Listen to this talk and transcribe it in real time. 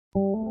I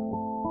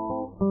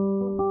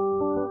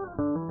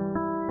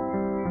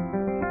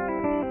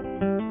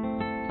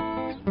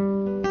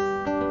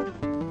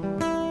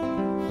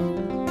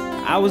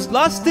was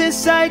lost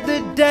inside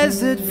the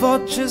desert,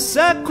 vultures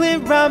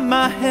circling round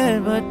my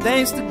head, but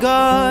thanks to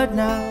God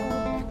now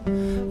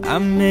I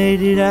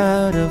made it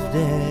out of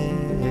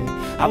there.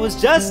 I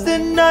was just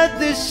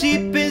another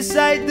sheep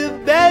inside the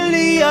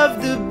belly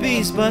of the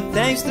beast, but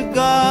thanks to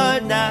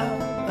God now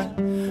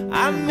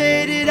I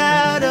made it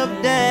out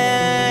of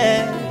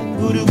there.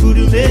 Guru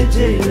Guru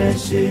Meje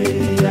Leshe,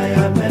 I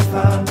am a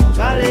farmer,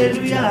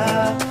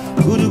 hallelujah.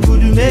 Guru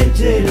Guru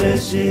Meje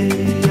Leshe,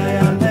 I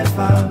am a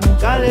farmer,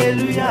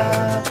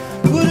 hallelujah.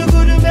 Guru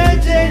Guru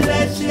Meje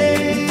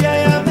Leshe, I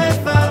am a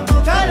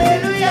farmer,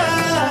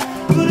 hallelujah.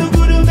 Guru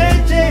Guru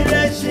Meje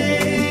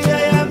Leshe, I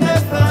am a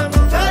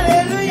farmer,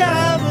 hallelujah,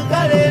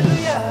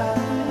 hallelujah.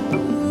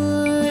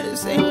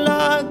 This ain't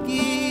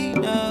lucky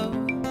now.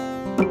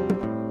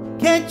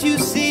 Can't you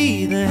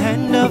see the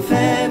hand of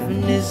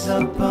heaven is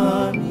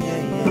upon me?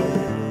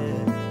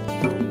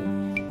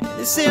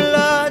 This ain't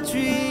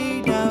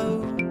lottery now.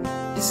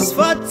 This is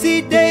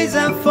 40 days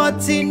and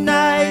 40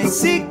 nights.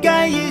 Seek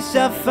and ye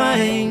shall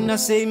find. I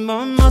say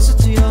more muscle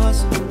to your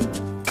hustle,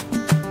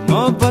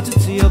 more butter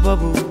to your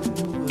bubble,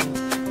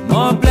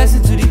 more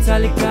blessing to the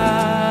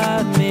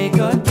talika. May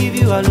God give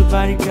you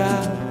alubarika.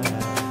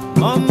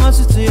 More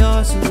muscle to your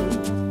hustle,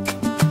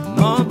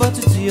 more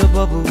butter to your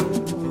bubble,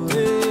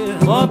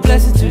 more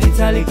blessing to the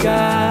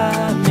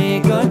talika.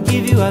 May God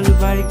give you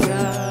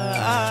alubarika.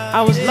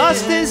 I was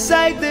lost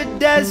inside the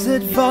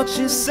desert,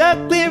 vultures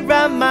circling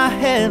round my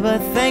head, but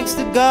thanks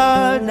to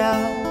God now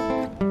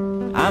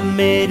I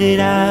made it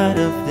out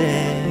of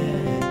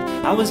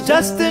there. I was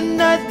just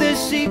another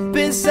sheep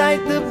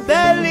inside the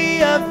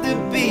belly of the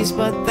beast,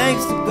 but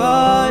thanks to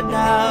God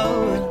now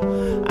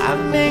I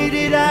made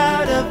it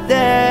out of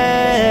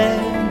there.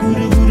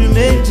 Guru Guru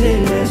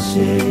Meje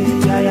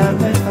Leshe, I am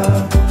a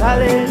farmer,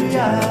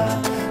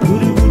 hallelujah.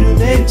 Guru Guru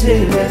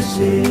Meje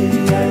Leshe,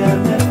 I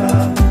am a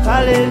farmer,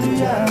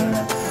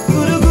 hallelujah.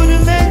 Guru Guru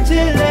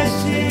Meje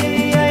Leshe,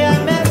 I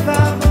am a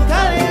farmer,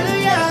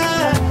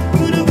 hallelujah.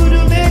 Guru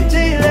Guru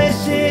Meje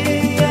Leshe,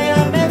 I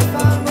am a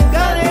farmer,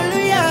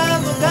 hallelujah,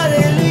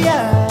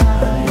 hallelujah,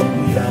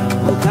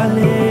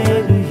 hallelujah,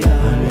 hallelujah,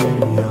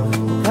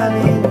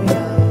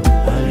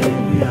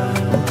 hallelujah,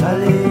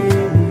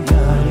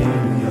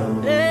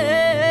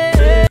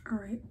 hallelujah. All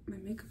right, my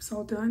makeup's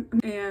all done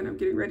and I'm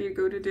getting ready to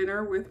go to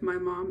dinner with my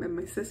mom and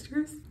my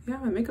sisters. Yeah,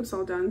 my makeup's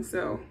all done,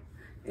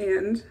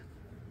 and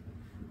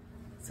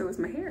so is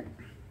my hair.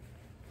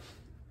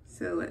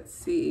 So let's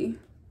see.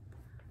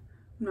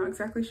 I'm not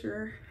exactly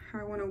sure how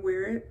I want to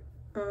wear it.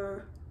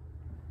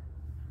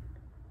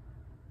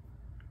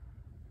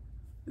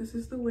 This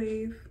is the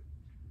wave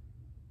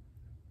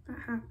that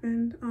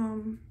happened.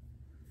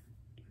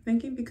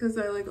 Thinking because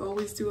I like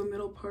always do a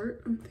middle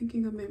part, I'm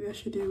thinking of maybe I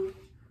should do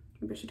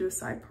a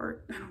side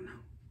part. I don't know.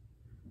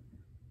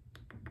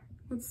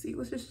 Let's see,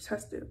 let's just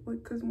test it,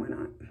 like, cause why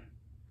not?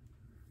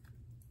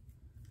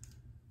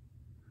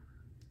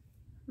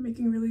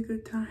 Making really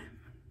good time.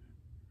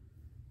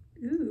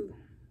 Ooh,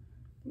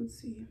 let's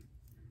see.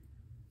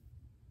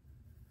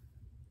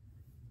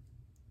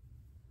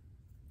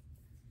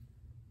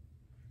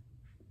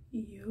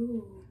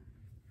 Yo.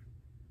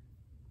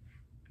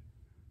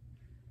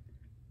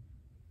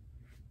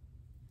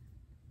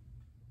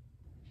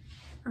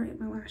 All right,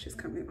 my lash is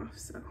coming off,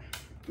 so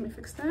let me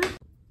fix that.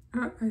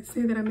 I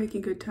say that I'm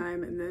making good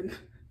time and then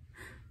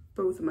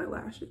both of my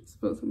lashes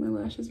are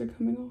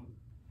coming off.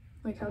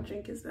 Like, how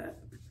jank is that?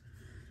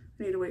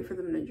 I need to wait for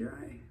them to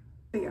dry.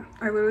 But yeah,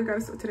 I literally got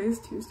to sew. Today is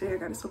Tuesday. I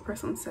got to sew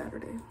press on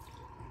Saturday.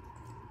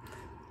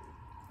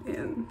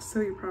 And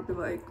so you're probably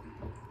like,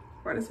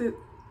 why is it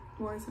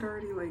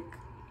already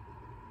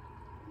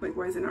like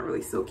why is it not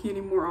really silky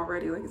anymore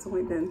already? Like, it's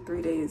only been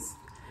 3 days.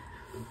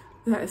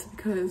 That is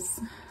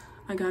because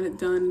I got it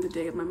done the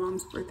day of my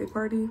mom's birthday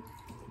party.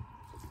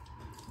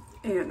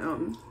 And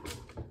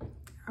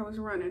I was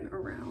running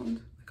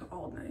around like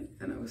all night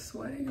and I was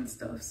sweating and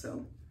stuff,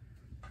 so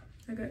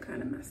I got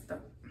kind of messed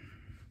up.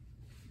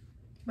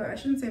 But I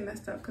shouldn't say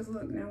messed up, because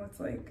look, now it's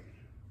like,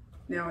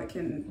 now it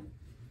can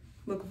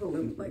look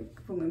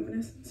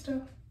voluminous and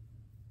stuff.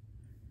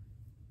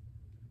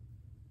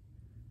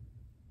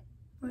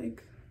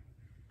 Like,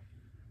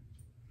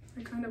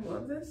 I kind of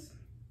love this.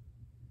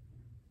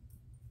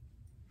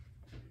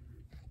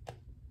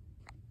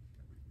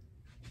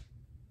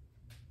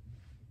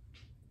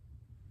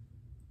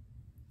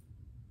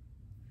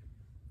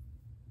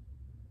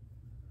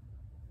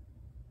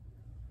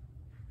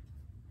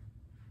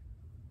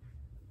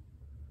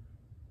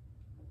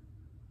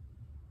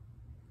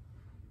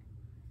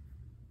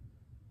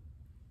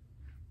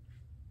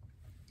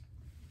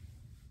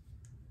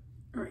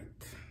 All right,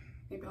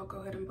 maybe I'll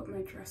go ahead and put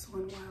my dress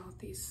on while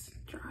these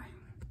dry.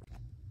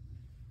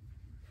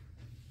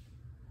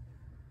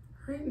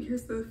 All right, and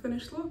here's the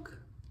finished look.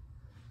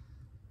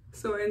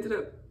 So I ended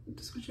up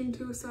switching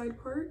to a side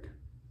part,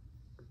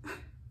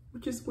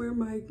 which is where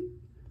my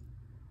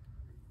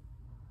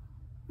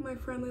my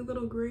friendly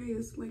little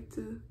grays like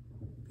to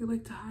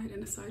hide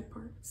in a side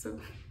part. So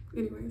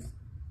anyways,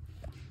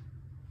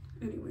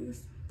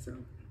 so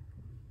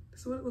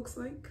this is what it looks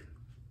like.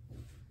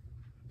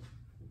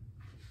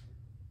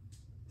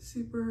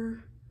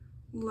 Super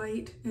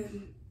light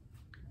and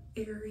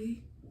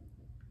airy.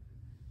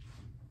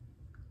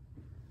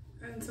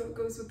 And so it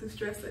goes with this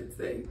dress, I'd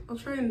say. I'll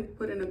try and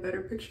put in a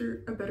better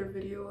picture, a better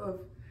video of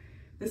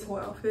this whole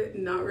outfit,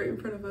 and not right in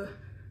front of a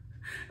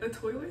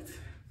toilet,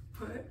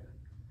 but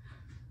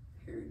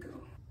here we go.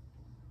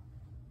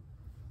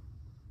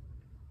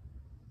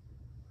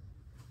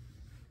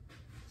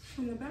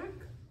 From the back.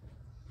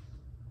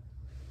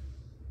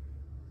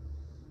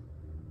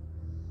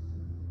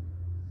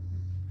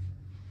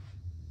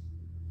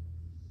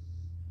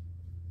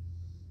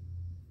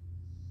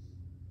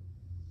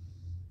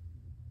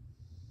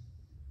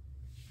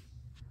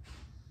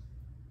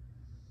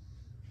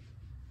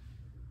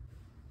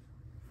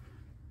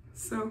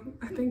 So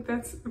I think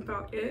that's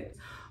about it.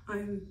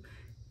 I'm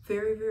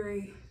very,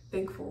 very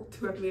thankful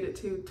to have made it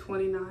to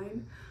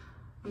 29.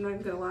 I'm not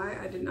even gonna lie,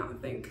 I did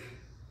not think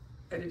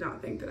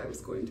that I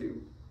was going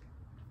to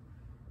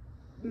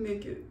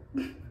make it.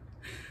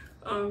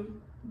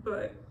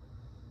 But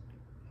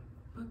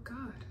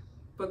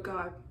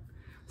God.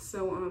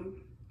 So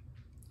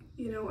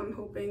you know, I'm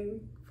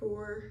hoping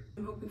for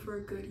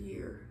a good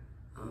year.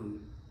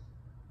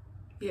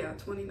 Yeah,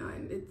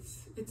 29.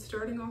 It's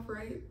starting off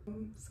right.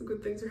 Some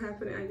good things are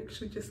happening. I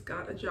actually just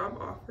got a job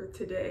offer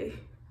today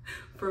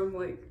from,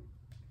 like,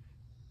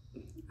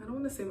 I don't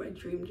want to say my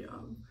dream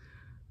job,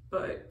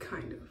 but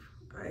kind of.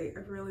 I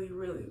really,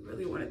 really,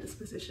 really wanted this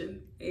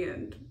position,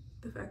 and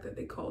the fact that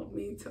they called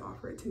me to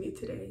offer it to me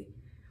today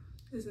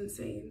is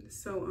insane.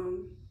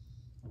 So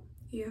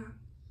yeah,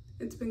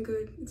 it's been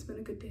good. It's been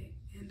a good day,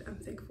 and I'm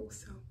thankful.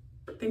 So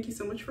thank you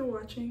so much for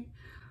watching.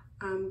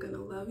 I'm gonna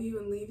love you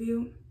and leave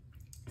you.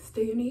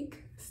 Stay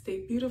unique, stay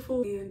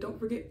beautiful, and don't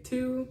forget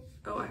to,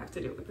 oh, I have to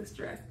do it with this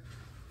dress.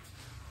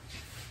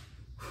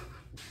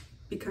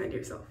 Be kind to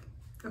yourself.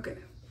 Okay,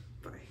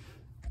 bye.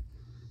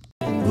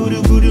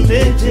 Guru Guru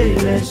meje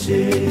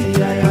leshe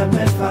ya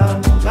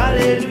mefa,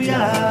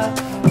 hallelujah.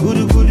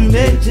 Guru Guru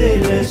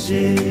meje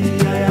leshe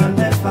ya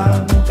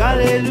mefa,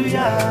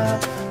 hallelujah.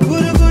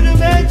 Guru Guru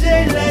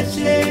meje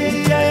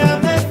leshe.